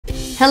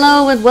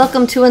Hello and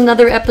welcome to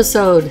another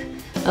episode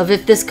of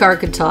If This Car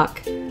Could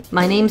Talk.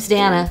 My name's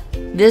Dana.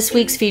 This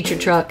week's feature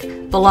truck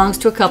belongs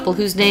to a couple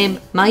whose name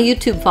my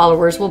YouTube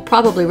followers will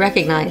probably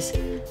recognize,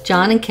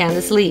 John and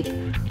Candace Leap,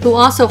 who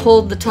also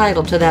hold the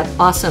title to that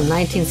awesome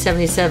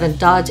 1977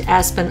 Dodge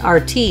Aspen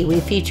RT we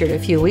featured a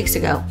few weeks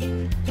ago.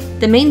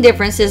 The main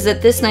difference is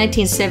that this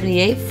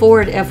 1978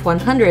 Ford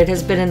F-100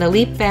 has been in the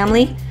Leap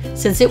family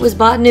since it was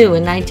bought new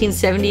in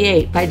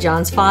 1978 by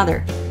John's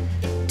father.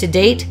 To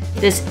date,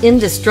 this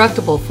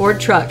indestructible Ford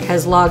truck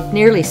has logged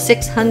nearly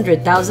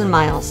 600,000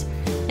 miles,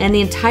 and the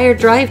entire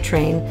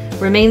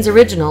drivetrain remains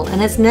original and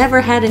has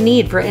never had a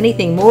need for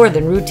anything more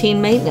than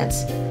routine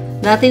maintenance.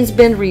 Nothing's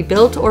been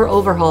rebuilt or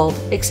overhauled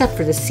except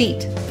for the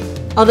seat,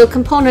 although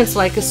components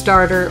like a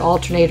starter,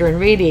 alternator, and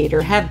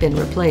radiator have been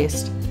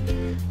replaced.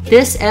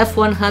 This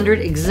F-100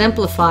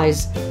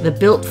 exemplifies the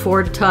Built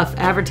Ford Tough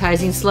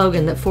advertising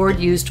slogan that Ford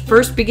used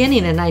first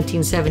beginning in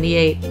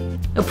 1978.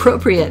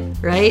 Appropriate,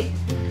 right?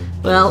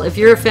 Well, if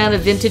you're a fan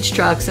of vintage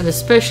trucks and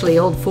especially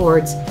old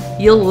Fords,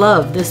 you'll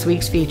love this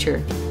week's feature.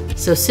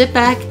 So sit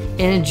back and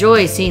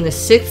enjoy seeing the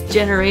 6th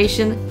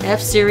generation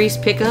F-Series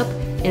pickup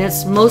in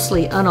its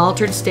mostly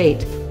unaltered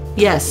state.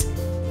 Yes,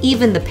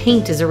 even the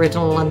paint is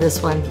original on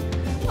this one.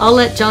 I'll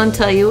let John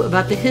tell you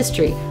about the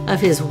history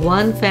of his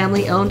one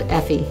family-owned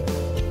Effie.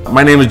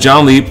 My name is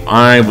John Leap.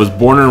 I was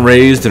born and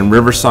raised in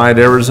Riverside,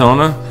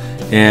 Arizona,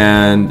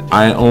 and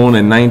I own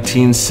a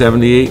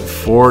 1978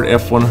 Ford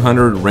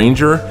F-100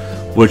 Ranger,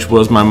 which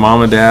was my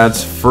mom and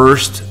dad's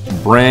first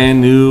brand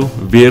new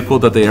vehicle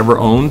that they ever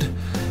owned.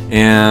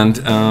 And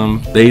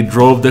they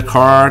drove the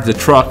truck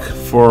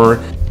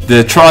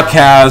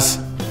has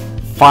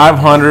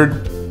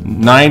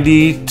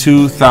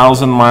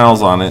 592,000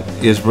 miles on it.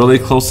 It's really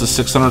close to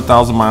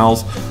 600,000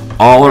 miles,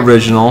 all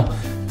original.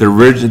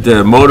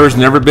 The motor's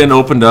never been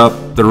opened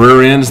up, the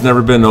rear end's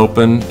never been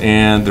opened,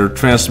 and their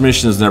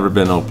transmission's never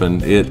been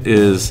opened. It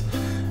is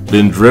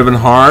been driven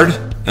hard.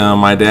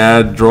 My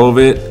dad drove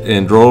it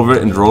and drove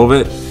it and drove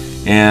it,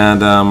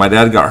 and my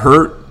dad got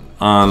hurt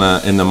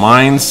in the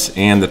mines,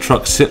 and the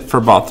truck sit for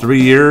about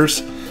 3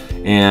 years.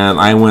 And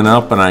I went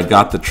up and I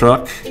got the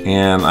truck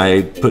and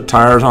I put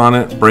tires on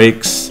it,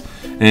 brakes,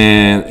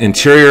 and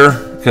interior,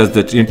 because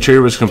the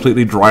interior was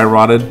completely dry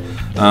rotted.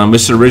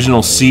 This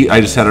original seat, I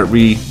just had it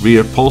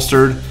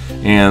reupholstered,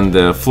 and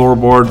the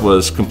floorboard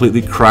was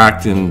completely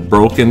cracked and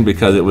broken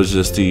because it was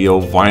just the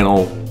old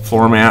vinyl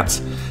floor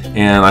mats.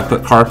 And I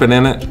put carpet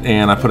in it,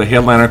 and I put a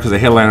headliner because the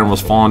headliner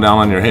was falling down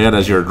on your head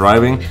as you're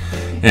driving.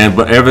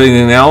 But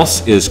everything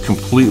else is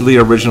completely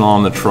original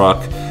on the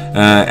truck.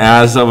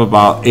 As of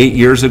about 8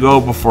 years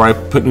ago, before I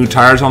put new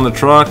tires on the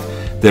truck,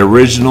 the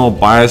original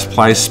bias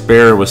ply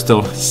spare was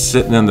still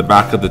sitting in the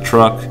back of the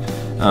truck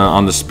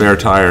on the spare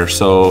tire.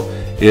 So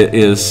it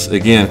is,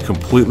 again,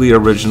 completely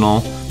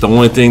original. The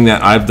only thing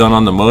that I've done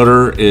on the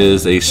motor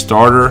is a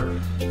starter,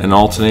 an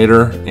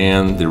alternator,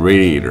 and the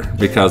radiator,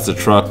 because the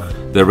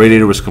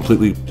radiator was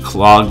completely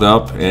clogged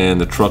up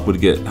and the truck would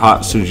get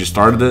hot as soon as you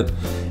started it.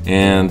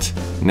 And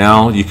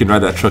now you can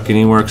drive that truck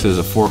anywhere because there's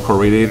a 4-core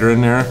radiator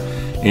in there,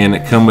 and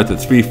it comes with a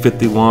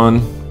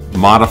 351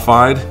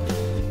 modified.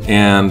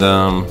 And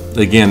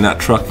again, that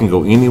truck can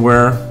go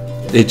anywhere.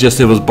 It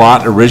was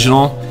bought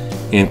original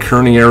in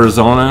Kearney,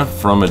 Arizona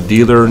from a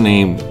dealer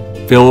named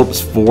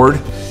Phillips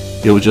Ford.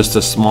 It was just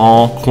a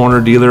small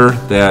corner dealer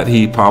that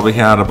he probably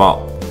had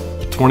about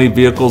 20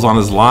 vehicles on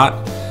his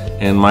lot.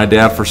 And my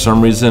dad, for some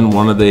reason,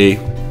 wanted a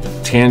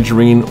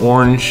tangerine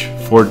orange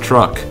Ford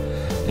truck,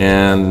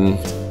 and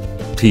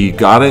he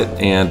got it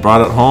and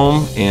brought it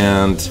home,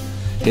 and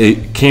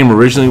it came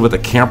originally with a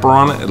camper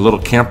on it, a little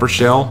camper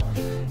shell.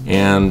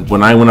 And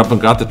when I went up and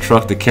got the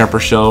truck, the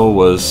camper shell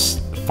was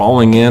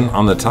falling in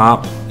on the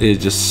top. It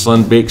just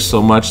sun-baked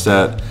so much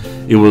that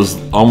it was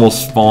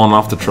almost falling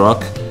off the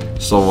truck.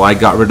 So I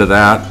got rid of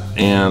that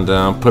and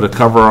put a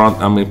cover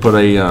on. Put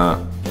a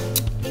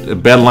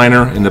bed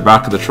liner in the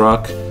back of the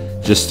truck,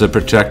 just to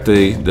protect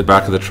the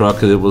back of the truck,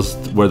 because it was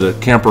where the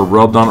camper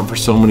rubbed on it for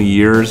so many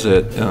years.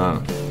 It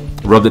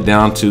rubbed it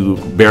down to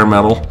bare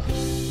metal,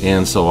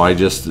 and so I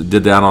just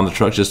did that on the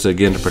truck just to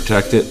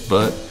protect it.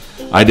 But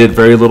I did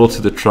very little to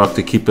the truck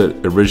to keep it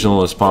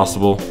original as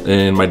possible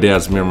in my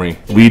dad's memory.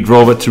 We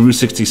drove it to Route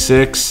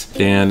 66,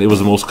 and it was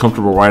the most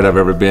comfortable ride I've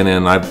ever been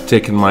in. I've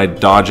taken my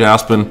Dodge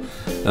Aspen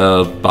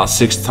about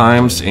 6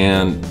 times,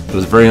 and it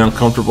was very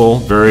uncomfortable,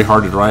 very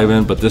hard to drive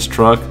in. But this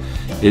truck,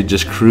 it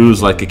just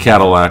cruised like a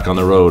Cadillac on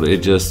the road.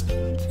 You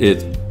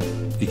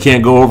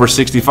can't go over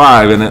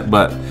 65 in it,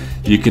 but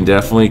you can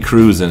definitely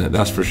cruise in it,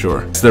 that's for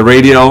sure. The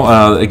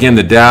radio, again,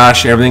 the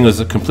dash, everything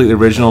was completely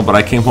original. But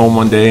I came home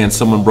one day and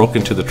someone broke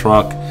into the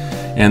truck,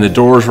 and the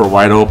doors were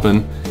wide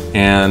open,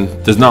 and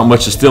there's not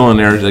much to steal in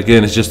there.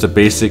 Again, it's just a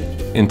basic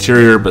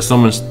interior, but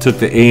someone took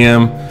the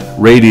AM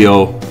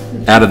radio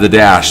out of the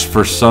dash.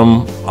 For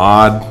some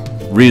odd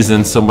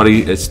reason,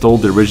 somebody stole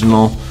the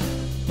original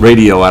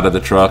radio out of the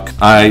truck.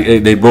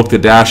 They broke the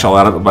dash all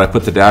out of it, but I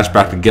put the dash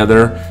back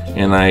together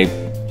and I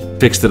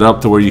fixed it up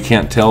to where you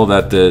can't tell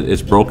that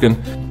it's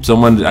broken.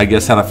 Someone, I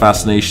guess, had a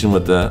fascination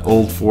with the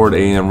old Ford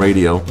AM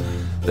radio.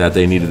 that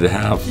they needed to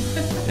have.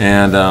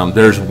 And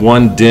there's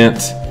one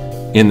dent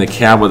in the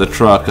cab of the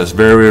truck, a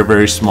very,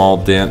 very small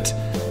dent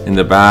in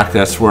the back.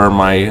 That's where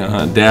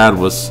my dad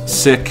was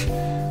sick.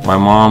 My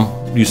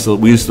mom we used to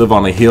live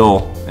on a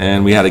hill,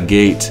 and we had a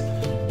gate,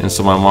 and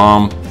so my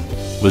mom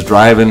was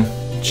driving.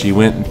 She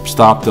went and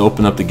stopped to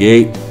open up the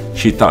gate.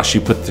 She thought she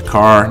put the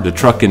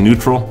truck in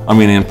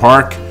in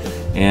park,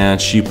 and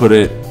she put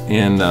it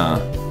in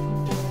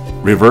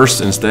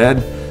reverse instead.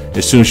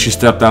 As soon as she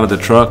stepped out of the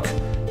truck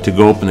to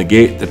go open the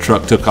gate, the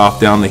truck took off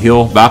down the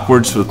hill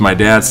backwards with my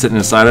dad sitting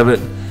inside of it,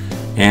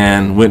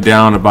 and went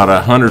down about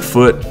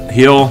 100-foot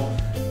hill,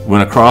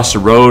 went across the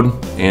road,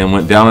 and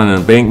went down an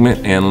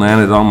embankment and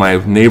landed on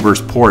my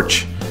neighbor's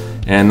porch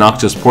and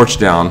knocked his porch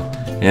down,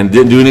 and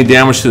didn't do any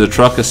damage to the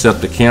truck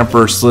except the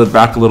camper slid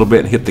back a little bit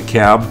and hit the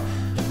cab,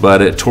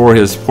 but it tore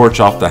his porch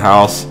off the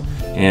house,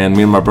 and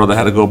me and my brother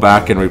had to go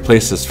back and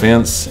replace his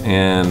fence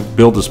and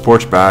build his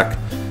porch back.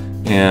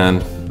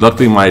 And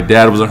luckily my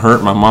dad wasn't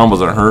hurt, my mom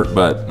wasn't hurt,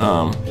 but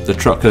the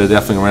truck could have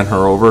definitely ran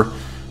her over.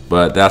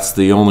 But that's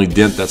the only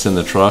dent that's in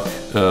the truck.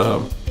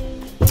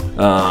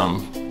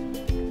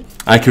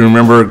 I can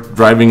remember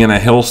driving in a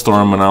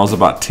hailstorm when I was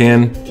about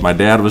 10. My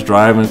dad was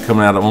driving,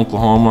 coming out of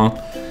Oklahoma,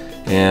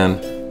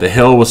 and the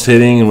hail was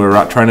hitting, and we were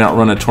trying to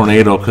outrun a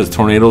tornado because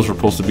tornadoes were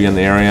supposed to be in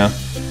the area.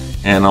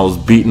 And I was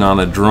beating on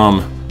a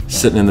drum,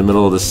 sitting in the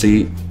middle of the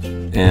seat,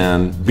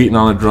 and beating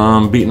on a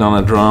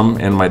drum,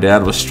 and my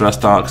dad was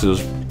stressed out because it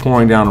was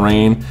pouring down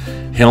rain,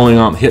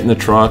 hitting the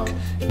truck,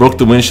 broke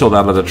the windshield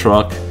out of the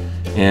truck,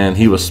 and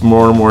he was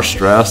more and more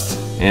stressed,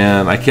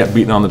 and I kept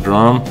beating on the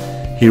drum.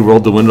 He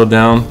rolled the window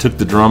down, took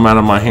the drum out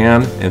of my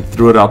hand, and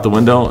threw it out the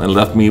window, and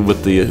left me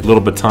with the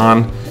little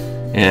baton,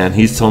 and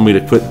he told me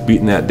to quit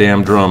beating that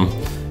damn drum,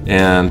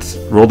 and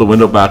rolled the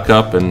window back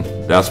up. And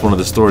that's one of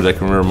the stories I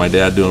can remember my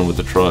dad doing with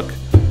the truck.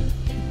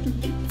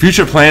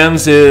 Future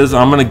plans is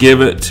I'm gonna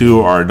give it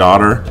to our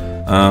daughter.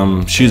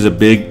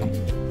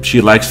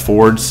 She likes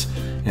Fords,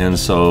 and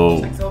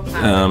so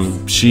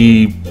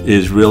she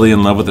is really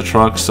in love with the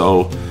truck.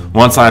 So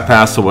once I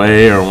pass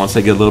away, or once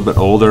I get a little bit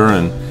older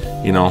and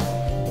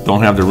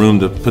don't have the room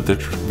to put the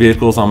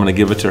vehicles, I'm gonna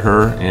give it to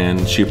her,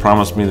 and she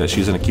promised me that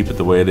she's gonna keep it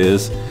the way it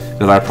is,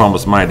 because I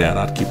promised my dad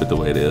I'd keep it the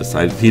way it is.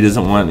 He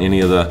doesn't want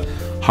any of the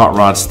hot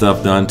rod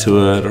stuff done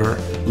to it or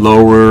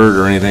lowered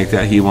or anything like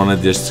that. He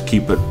wanted just to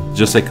keep it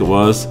just like it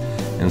was,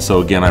 and so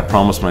again, I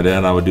promised my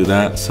dad I would do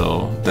that,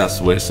 so that's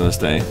the way it's gonna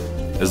stay.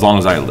 As long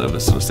as I live,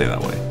 it's gonna stay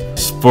that way.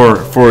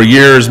 For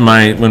years,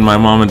 when my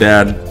mom and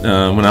dad,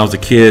 when I was a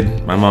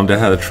kid, my mom and dad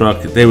had a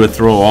truck. They would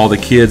throw all the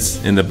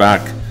kids in the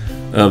back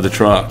of the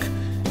truck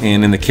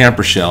and in the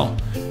camper shell,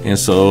 and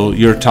so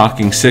you're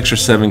talking 6 or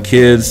 7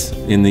 kids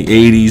in the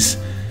 80s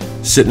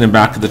sitting in the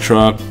back of the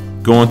truck,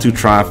 going through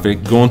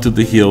traffic, going through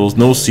the hills,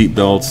 no seat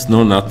belts,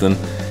 no nothing.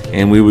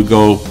 And we would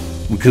go,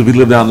 because we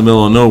lived out in the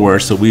middle of nowhere,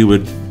 so we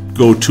would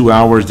go 2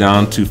 hours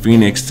down to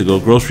Phoenix to go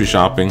grocery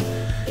shopping.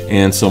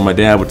 And so my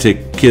dad would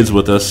take kids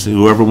with us,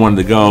 whoever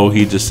wanted to go.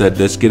 He just said,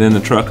 let's get in the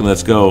truck and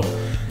let's go.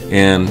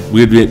 And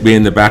we'd be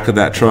in the back of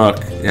that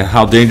truck.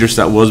 How dangerous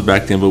that was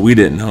back then, but we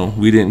didn't know.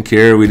 We didn't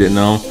care, we didn't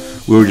know.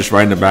 We were just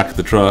riding the back of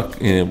the truck,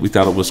 and we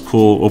thought it was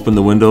cool. Open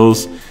the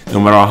windows, no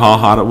matter how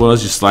hot it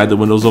was, you slide the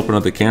windows open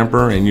at the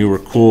camper, and you were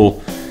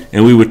cool.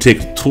 And we would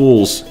take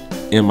tools,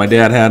 and my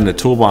dad had in a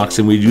toolbox,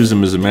 and we'd use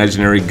them as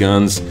imaginary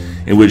guns,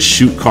 and we'd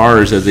shoot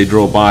cars as they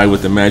drove by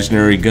with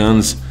imaginary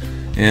guns.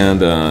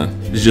 And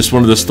it's just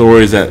one of the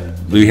stories that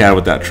we had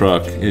with that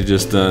truck. It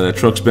just that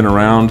truck's been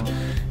around,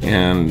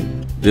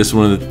 and this is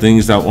one of the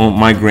things that I want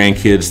my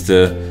grandkids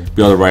to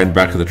be able to ride in the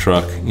back of the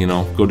truck.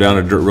 Go down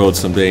a dirt road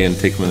someday and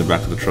take them in the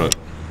back of the truck.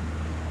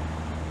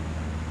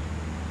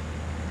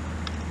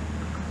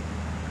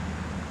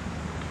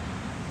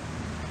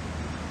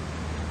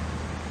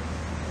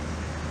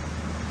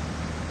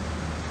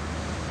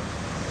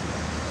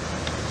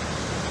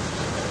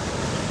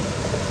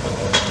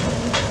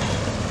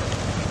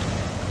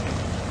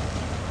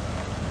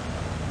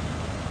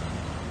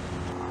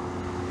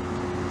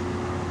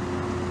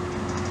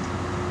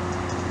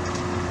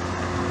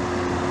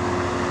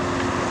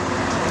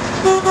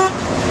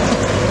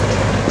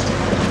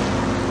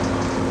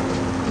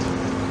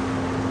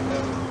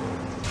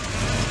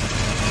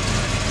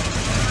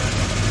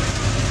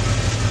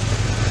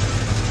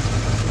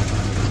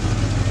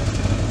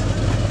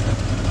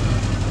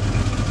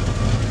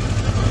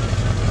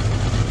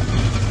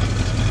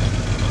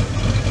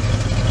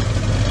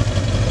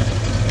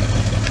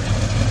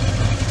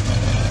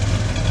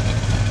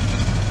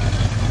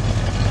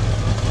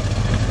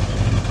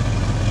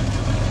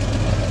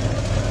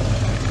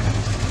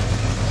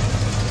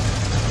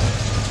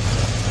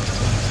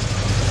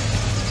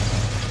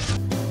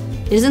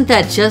 Isn't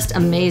that just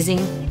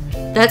amazing?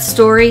 That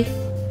story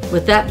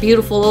with that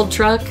beautiful old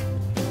truck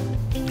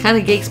kind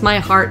of makes my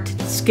heart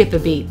skip a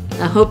beat.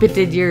 I hope it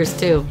did yours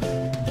too.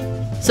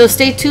 So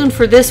stay tuned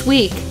for this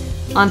week.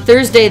 On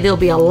Thursday, there'll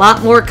be a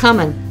lot more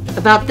coming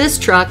about this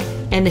truck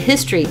and the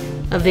history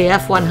of the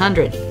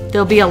F-100.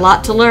 There'll be a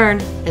lot to learn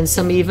and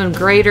some even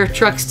greater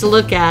trucks to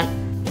look at.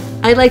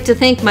 I'd like to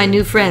thank my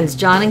new friends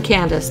John and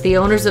Candace, the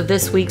owners of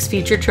this week's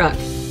feature truck,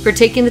 for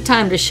taking the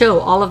time to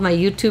show all of my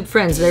YouTube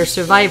friends their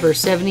Survivor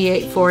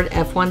 78 Ford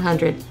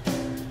F-100.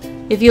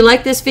 If you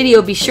like this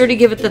video, be sure to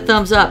give it the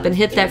thumbs up and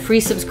hit that free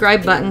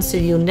subscribe button so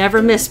you'll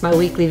never miss my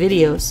weekly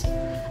videos.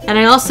 And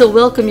I also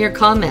welcome your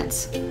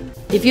comments.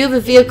 If you have a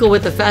vehicle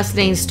with a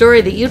fascinating story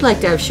that you'd like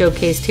to have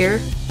showcased here,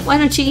 why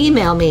don't you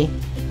email me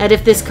at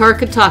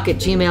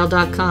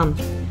IfThisCarCouldTalk@gmail.com.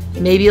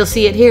 Maybe you'll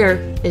see it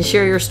here and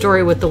share your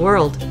story with the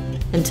world.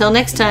 Until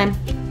next time.